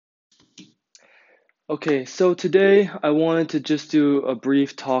Okay, so today I wanted to just do a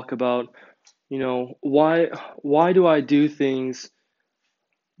brief talk about, why do I do things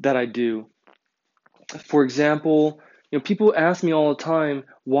that I do? For example, people ask me all the time,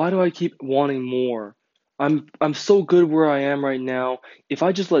 why do I keep wanting more? I'm so good where I am right now. If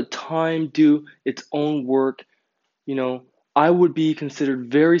I just let time do its own work, you know, I would be considered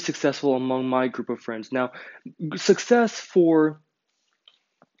very successful among my group of friends. Now, success for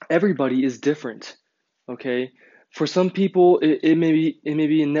everybody is different. Okay, for some people it may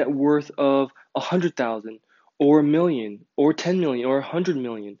be a net worth of 100,000 or a million or 10 million or 100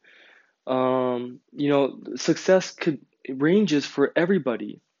 million. Success could it ranges for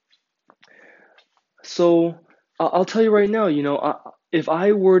everybody. So I'll tell you right now, if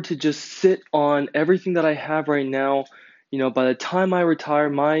I were to just sit on everything that I have right now, by the time I retire,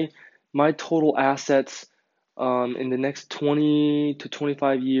 my total assets in the next 20 to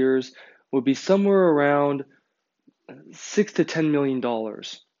 25 years would be somewhere around $6 to $10 million.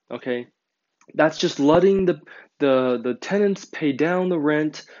 Okay, that's just letting the tenants pay down the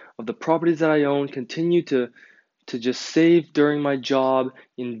rent of the properties that I own, continue to just save during my job,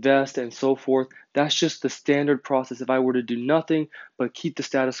 invest, and so forth. That's just the standard process if I were to do nothing but keep the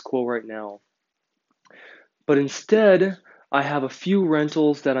status quo right now. But instead, I have a few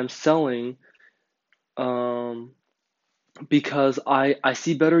rentals that I'm selling um, because I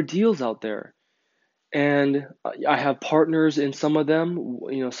see better deals out there. And I have partners in some of them,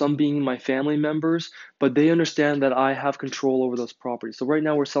 some being my family members, but they understand that I have control over those properties. So right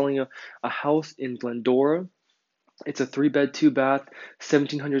now we're selling a house in Glendora. It's a 3 bed, 2 bath,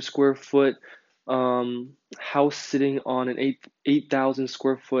 1,700 square foot house sitting on an 8,000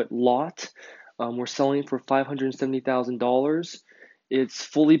 square foot lot. We're selling it for $570,000. It's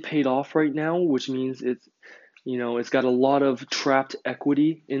fully paid off right now, which means it's got a lot of trapped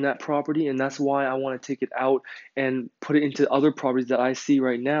equity in that property, and that's why I want to take it out and put it into other properties that I see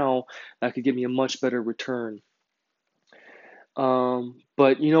right now that could give me a much better return.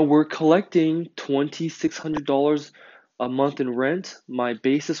 But we're collecting $2,600 a month in rent. My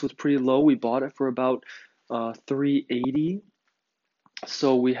basis was pretty low. We bought it for about 380.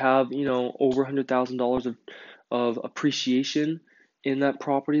 So we have, over $100,000 of appreciation in that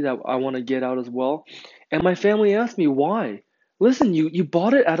property that I want to get out as well. And my family asked me why. Listen, you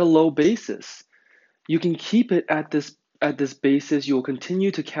bought it at a low basis. You can keep it at this basis. You'll continue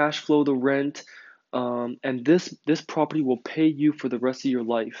to cash flow the rent, and this property will pay you for the rest of your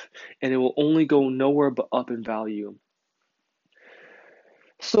life, and it will only go nowhere but up in value.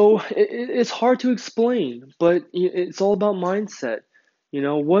 So it's hard to explain, but it's all about mindset.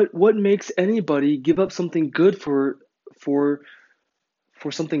 What makes anybody give up something good for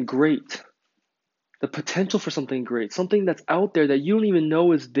for something great? The potential for something great, something that's out there that you don't even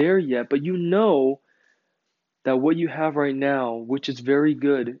know is there yet, but you know that what you have right now, which is very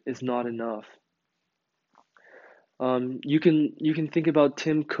good, is not enough. You can think about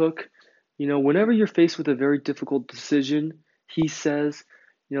Tim Cook. Whenever you're faced with a very difficult decision, he says,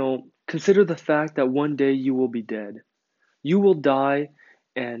 consider the fact that one day you will be dead. You will die,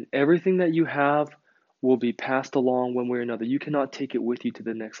 and everything that you have will be passed along one way or another. You cannot take it with you to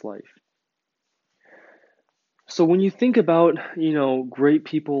the next life. So when you think about, great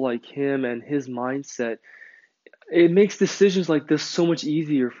people like him and his mindset, it makes decisions like this so much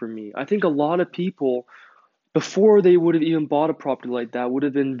easier for me. I think a lot of people, before they would have even bought a property like that, would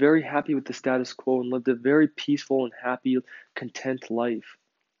have been very happy with the status quo and lived a very peaceful and happy, content life.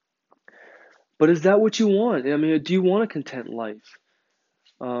 But is that what you want? I mean, do you want a content life?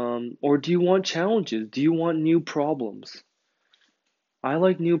 Or do you want challenges? Do you want new problems? I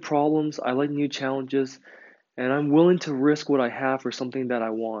like new problems, I like new challenges, and I'm willing to risk what I have for something that I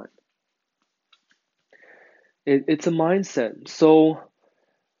want. It's a mindset. So,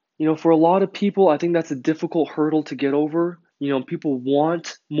 for a lot of people, I think that's a difficult hurdle to get over. People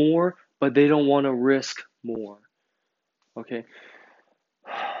want more, but they don't want to risk more. Okay.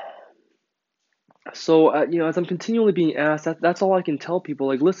 So, as I'm continually being asked, that's all I can tell people.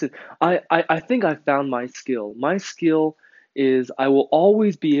 Like, listen, I think I found my skill. My skill is I will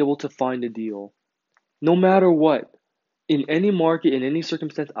always be able to find a deal, no matter what. In any market, in any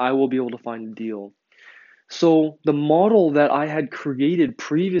circumstance, I will be able to find a deal. So the model that I had created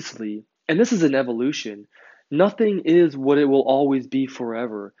previously, and this is an evolution, nothing is what it will always be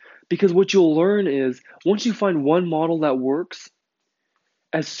forever. Because what you'll learn is once you find one model that works,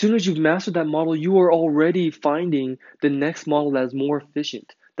 as soon as you've mastered that model, you are already finding the next model that is more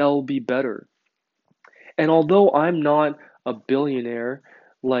efficient, that will be better. And although I'm not a billionaire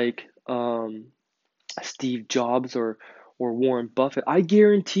like Steve Jobs or Warren Buffett, I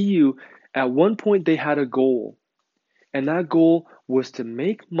guarantee you At one point, they had a goal, and that goal was to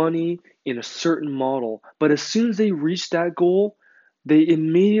make money in a certain model. But as soon as they reached that goal, they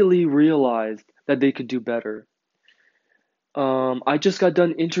immediately realized that they could do better. I just got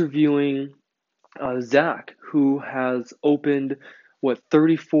done interviewing Zach, who has opened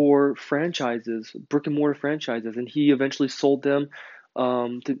 34 franchises, brick and mortar franchises, and he eventually sold them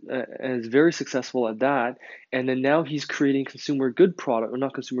and is very successful at that. And then now he's creating consumer good product, or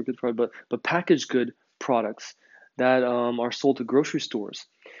not consumer good product, but packaged good products that are sold to grocery stores.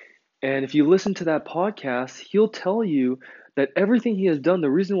 And if you listen to that podcast, he'll tell you that everything he has done, the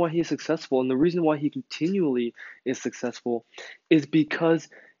reason why he is successful and the reason why he continually is successful is because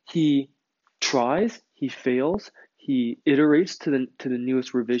he tries, he fails, he iterates to the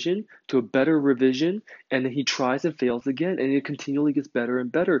newest revision, to a better revision, and then he tries and fails again, and it continually gets better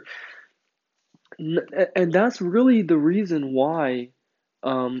and better. And that's really the reason why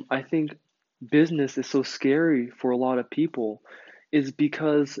I think business is so scary for a lot of people, is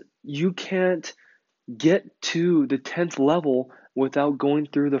because you can't get to the 10th level without going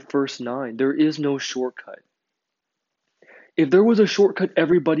through the first nine. There is no shortcut. If there was a shortcut,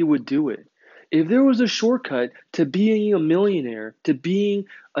 everybody would do it. If there was a shortcut to being a millionaire, to being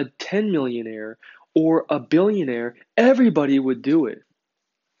a 10 millionaire or a billionaire, everybody would do it.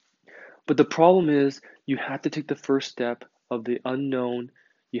 But the problem is you have to take the first step of the unknown.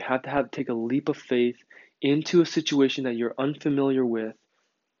 You have to take a leap of faith into a situation that you're unfamiliar with.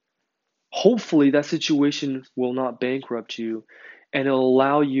 Hopefully that situation will not bankrupt you, and it'll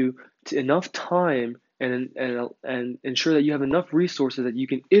allow you enough time and ensure that you have enough resources that you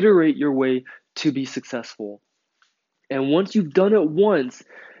can iterate your way to be successful. And once you've done it once,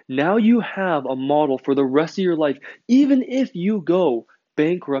 now you have a model for the rest of your life. Even if you go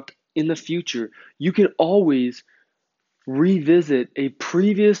bankrupt in the future, you can always revisit a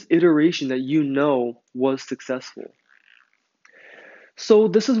previous iteration that you know was successful. So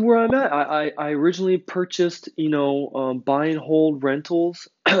this is where I'm at. I originally purchased, buy and hold rentals,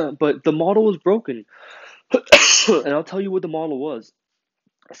 but the model was broken. And I'll tell you what the model was.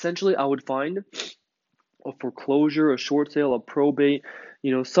 Essentially, I would find a foreclosure, a short sale, a probate,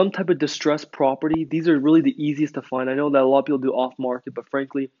 some type of distressed property. These are really the easiest to find. I know that a lot of people do off market, but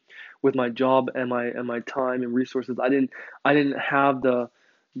frankly, with my job and my time and resources, I didn't have the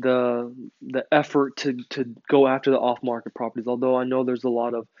effort to go after the off market properties. Although I know there's a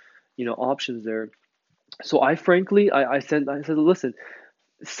lot of options there. So I said, listen,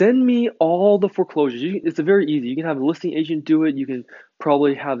 send me all the foreclosures. It's a very easy. You can have a listing agent do it. You can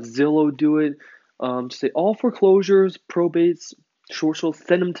probably have Zillow do it. Just say all foreclosures, probates, short sales,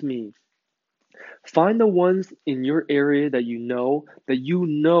 send them to me. Find the ones in your area that you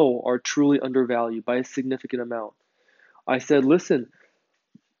know are truly undervalued by a significant amount. I said, listen,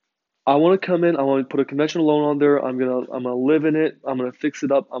 I want to come in. I want to put a conventional loan on there. I'm gonna live in it. I'm gonna fix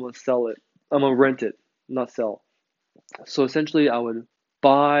it up. I'm gonna sell it. I'm gonna rent it, not sell. So essentially, I would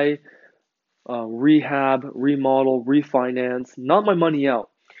buy, rehab, remodel, refinance, not my money out.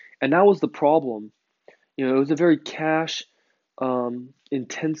 And that was the problem. It was a very cash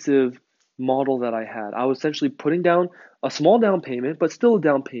intensive model that I had. I was essentially putting down a small down payment, but still a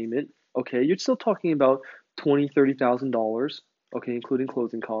down payment. Okay, you're still talking about $20,000, $30,000, okay, including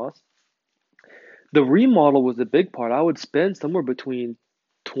closing costs. The remodel was a big part. I would spend somewhere between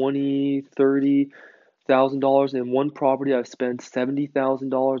 $20,000, $30,000 in one property. I've spent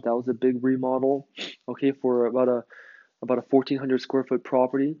 $70,000. That was a big remodel, okay, for about a 1,400 square foot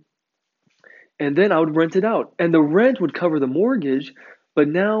property. And then I would rent it out, and the rent would cover the mortgage. But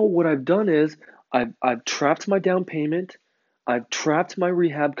now what I've done is I've trapped my down payment, I've trapped my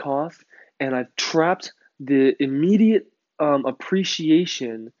rehab costs, and I've trapped the immediate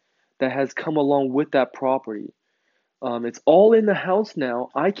appreciation that has come along with that property. It's all in the house now.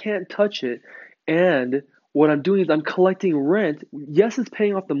 I can't touch it. And what I'm doing is I'm collecting rent. Yes, it's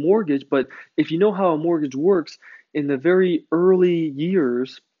paying off the mortgage, but if you know how a mortgage works, in the very early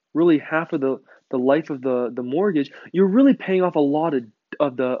years, really half of the life of the mortgage, you're really paying off a lot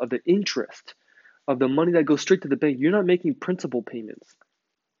of the interest of the money that goes straight to the bank. You're not making principal payments,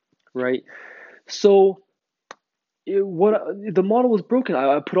 right? So what the model was broken.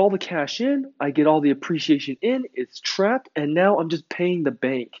 I put all the cash in, I get all the appreciation in, it's trapped, and now I'm just paying the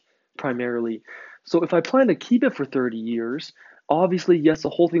bank primarily. So if I plan to keep it for 30 years, obviously yes, the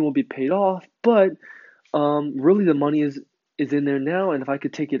whole thing will be paid off, but really the money is in there now, and if I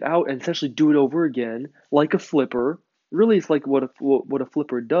could take it out and essentially do it over again, like a flipper, really it's like what a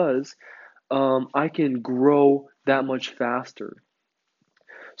flipper does. I can grow that much faster.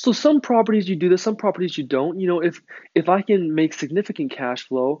 So some properties you do this, some properties you don't. If I can make significant cash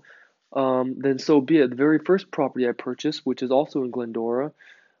flow, then so be it. The very first property I purchased, which is also in Glendora,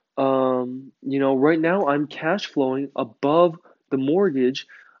 right now I'm cash flowing above the mortgage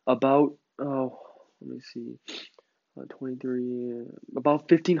about, let me see, 23, about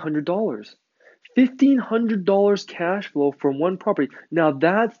 $1,500. $1,500 cash flow from one property. Now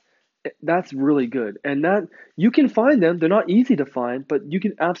that's really good. And that you can find them. They're not easy to find, but you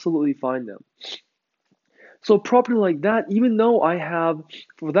can absolutely find them. So property like that, even though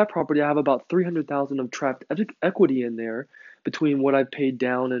for that property, I have about 300,000 of trapped equity in there between what I paid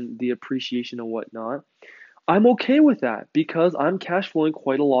down and the appreciation and whatnot. I'm okay with that because I'm cash flowing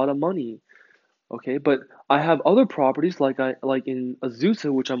quite a lot of money. Okay, but I have other properties like in Azusa,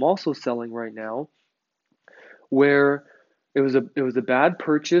 which I'm also selling right now, where it was a bad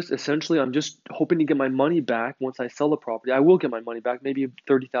purchase. Essentially, I'm just hoping to get my money back once I sell the property. I will get my money back, maybe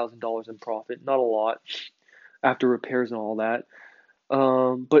 $30,000 in profit, not a lot after repairs and all that.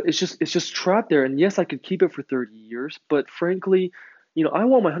 But it's just trapped there. And yes, I could keep it for 30 years, but frankly, I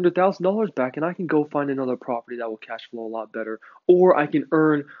want my $100,000 back, and I can go find another property that will cash flow a lot better, or I can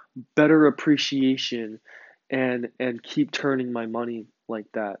earn better appreciation and keep turning my money like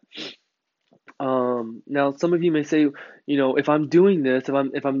that. Now some of you may say, if I'm doing this,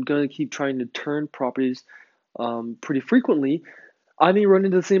 if I'm going to keep trying to turn properties pretty frequently, I may run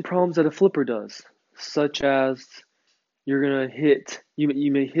into the same problems that a flipper does, such as you may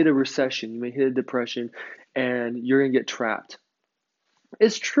hit a recession, you may hit a depression, and you're gonna get trapped.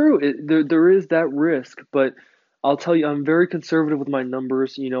 It's true, there is that risk, but I'll tell you, I'm very conservative with my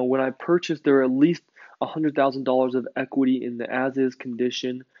numbers. When I purchased, there were at least $100,000 of equity in the as-is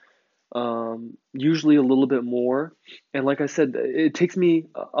condition, usually a little bit more. And like I said, it takes me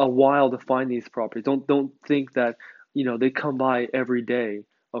a while to find these properties. Don't think that they come by every day.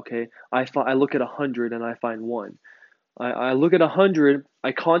 Okay, I look at 100 and I find one. I look at 100,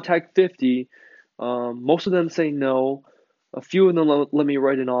 I contact 50. Most of them say no. A few of them let me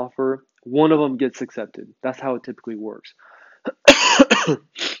write an offer. One of them gets accepted. That's how it typically works.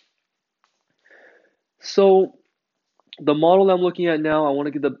 So the model I'm looking at now, I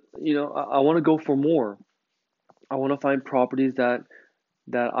want to get I want to go for more. I want to find properties that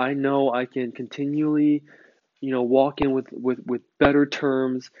I know I can continually, walk in with better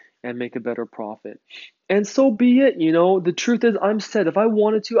terms and make a better profit. And so be it. The truth is, I'm set. If I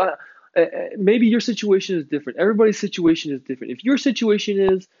wanted to, maybe your situation is different. Everybody's situation is different. If your situation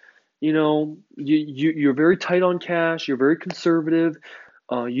is, you're very tight on cash, you're very conservative,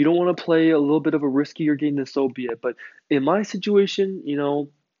 you don't want to play a little bit of a riskier game, then so be it. But in my situation,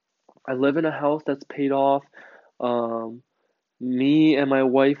 I live in a house that's paid off. Um, Me and my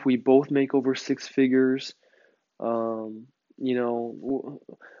wife, we both make over six figures. Um,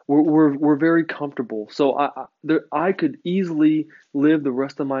 we're very comfortable. So I could easily live the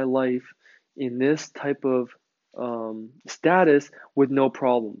rest of my life in this type of status with no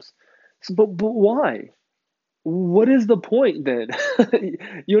problems. But why? What is the point then?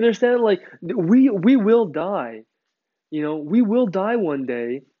 You understand? Like we will die. We will die one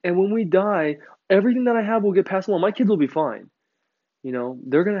day, and when we die, everything that I have will get passed along. My kids will be fine.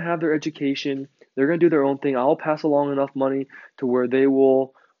 They're going to have their education. They're going to do their own thing. I'll pass along enough money to where they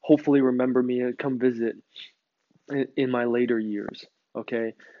will hopefully remember me and come visit in my later years.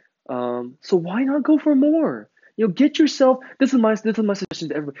 Okay. So why not go for more? Get yourself. This is my suggestion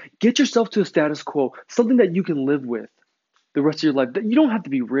to everybody. Get yourself to a status quo, something that you can live with the rest of your life. You don't have to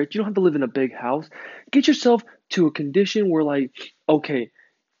be rich. You don't have to live in a big house. Get yourself to a condition where, like, okay,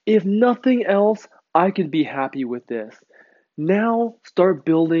 if nothing else, I can be happy with this. Now start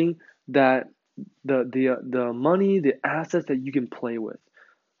building that the money, the assets that you can play with.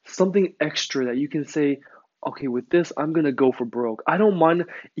 Something extra that you can say, okay, with this, I'm gonna go for broke. I don't mind.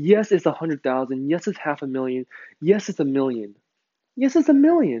 Yes, it's 100,000. Yes, it's half a million. Yes, it's a million. Yes, it's a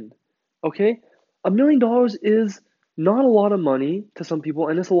million. Okay, $1 million is not a lot of money to some people,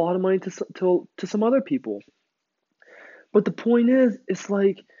 and it's a lot of money to some other people. But the point is, it's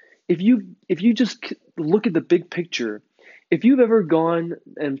like if you just look at the big picture, if you've ever gone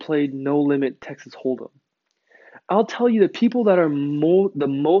and played No Limit Texas Hold'em, I'll tell you the people that are the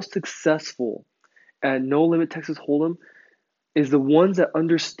most successful at No Limit Texas Hold'em is the ones that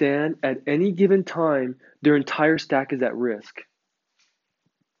understand at any given time their entire stack is at risk.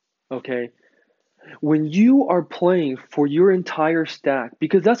 Okay? When you are playing for your entire stack,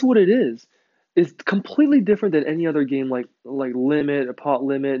 because that's what it is, it's completely different than any other game like Limit, a pot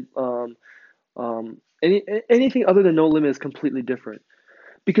limit, anything other than No Limit is completely different.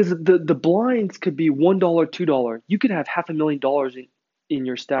 Because the blinds could be $1, $2. You could have $500,000 in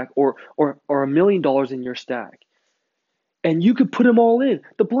your stack or $1 million in your stack. and you could put them all in.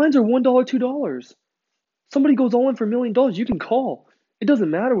 The blinds are $1, $2. Somebody goes all in for $1 million, you can call. It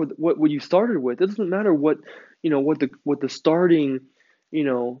doesn't matter what you started with. It doesn't matter what the starting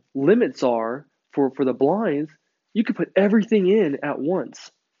limits are for the blinds. You could put everything in at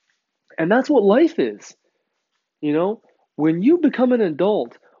once, and that's what life is. You know, when you become an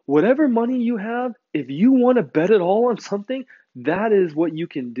adult, whatever money you have, if you want to bet it all on something, that is what you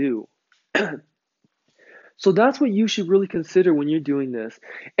can do. So that's what you should really consider when you're doing this.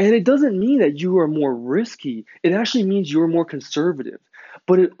 And it doesn't mean that you are more risky. It actually means you're more conservative.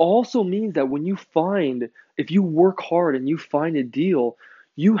 But it also means that if you work hard and you find a deal,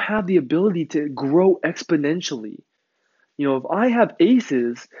 you have the ability to grow exponentially. If I have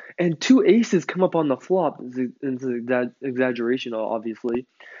aces and two aces come up on the flop, it's an exaggeration, obviously,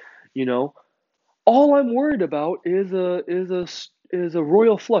 you know, all I'm worried about is a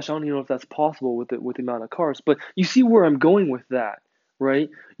royal flush. I don't even know if that's possible with the amount of cards, but you see where I'm going with that, right?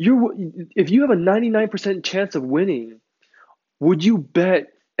 If you have a 99% chance of winning, would you bet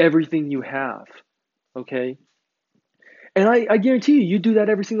everything you have? Okay? And I guarantee you do that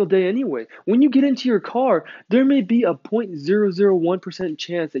every single day anyway. When you get into your car, there may be a 0.001%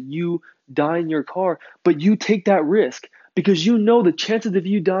 chance that you die in your car, but you take that risk because you know the chances of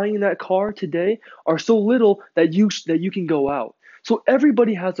you dying in that car today are so little that you can go out. So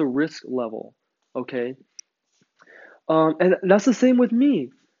everybody has a risk level, okay? And that's the same with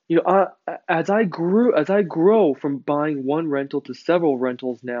me. As I grow from buying one rental to several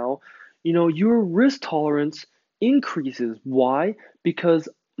rentals now, your risk tolerance increases. Why? Because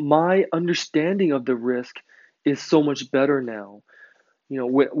my understanding of the risk is so much better now.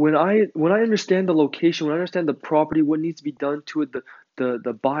 When I understand the location, when I understand the property, what needs to be done to it,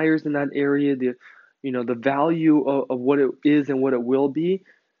 the buyers in that area, the value of what it is and what it will be,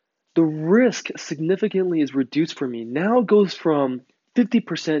 the risk significantly is reduced for me. Now it goes from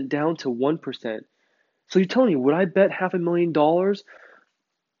 50% down to 1%. So you're telling me, would I bet $500,000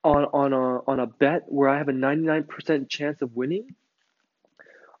 on a bet where I have a 99% chance of winning?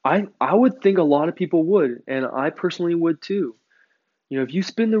 I would think a lot of people would, and I personally would too. If you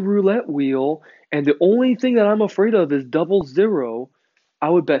spin the roulette wheel and the only thing that I'm afraid of is double zero, I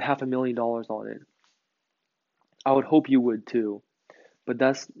would bet $500,000 on it. I would hope you would too. But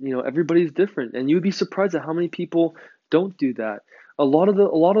everybody's different, and you'd be surprised at how many people don't do that. A lot of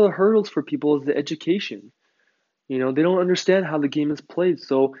the hurdles for people is the education. They don't understand how the game is played,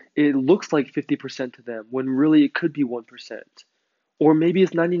 so it looks like 50% to them when really it could be 1%. Or maybe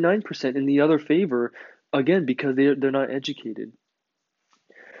it's 99% in the other favor, again, because they're not educated.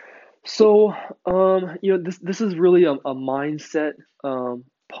 So, this is really a mindset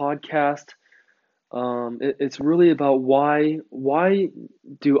podcast. It's really about why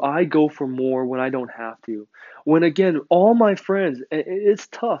do I go for more when I don't have to? When again, all my friends, it's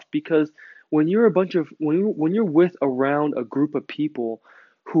tough because when you're with around a group of people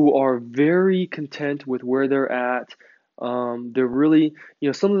who are very content with where they're at, they're really,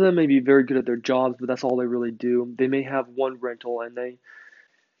 some of them may be very good at their jobs, but that's all they really do. They may have one rental and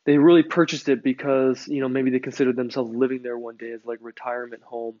they really purchased it because, maybe they consider themselves living there one day as like retirement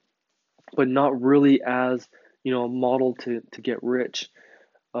home, but not really as a model to get rich.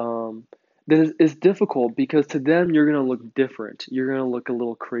 um, then it's difficult because to them you're gonna look different. You're gonna look a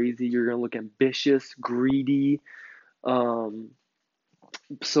little crazy. You're gonna look ambitious, greedy. Um,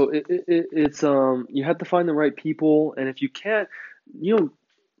 so it's you have to find the right people, and if you can't, you know,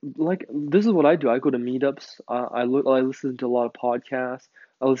 like this is what I do. I go to meetups. I listen to a lot of podcasts.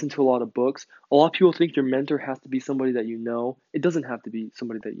 I listen to a lot of books. A lot of people think your mentor has to be somebody that you know. It doesn't have to be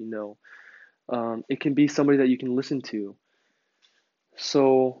somebody that you know. It can be somebody that you can listen to.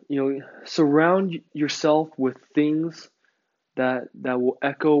 So, surround yourself with things that will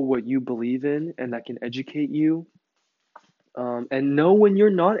echo what you believe in and that can educate you. And know when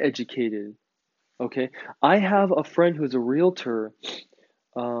you're not educated. Okay, I have a friend who's a realtor.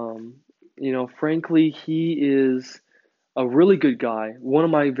 Um, frankly, he is a really good guy, one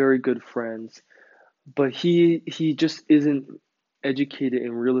of my very good friends, but he just isn't educated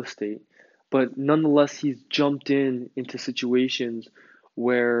in real estate. But nonetheless, he's jumped into situations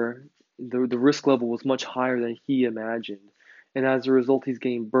where the risk level was much higher than he imagined. And as a result, he's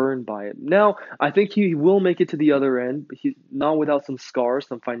getting burned by it. Now, I think he will make it to the other end, but he's not without some scars,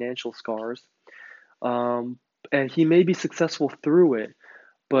 some financial scars. Um, and he may be successful through it,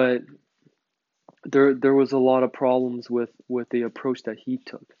 but there was a lot of problems with the approach that he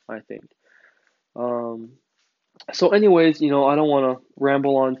took, I think. Um, so anyways, I don't want to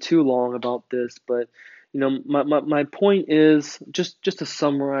ramble on too long about this, but my point is just to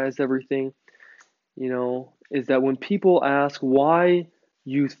summarize everything, you know, is that when people ask why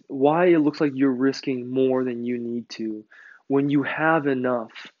it looks like you're risking more than you need to when you have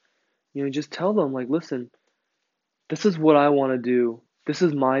enough, just tell them like, listen, this is what I want to do. This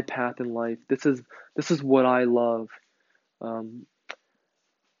is my path in life. This is what I love. Um,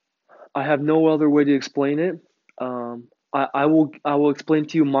 I have no other way to explain it. I will explain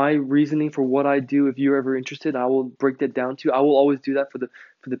to you my reasoning for what I do. If you're ever interested, I will break that down to you. I will always do that for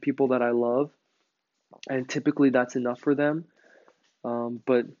the people that I love, and typically that's enough for them.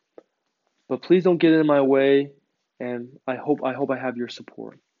 But please don't get in my way, and I hope I have your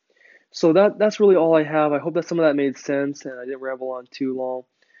support. So that's really all I have. I hope that some of that made sense, and I didn't ramble on too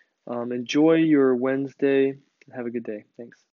long. Enjoy your Wednesday. Have a good day. Thanks.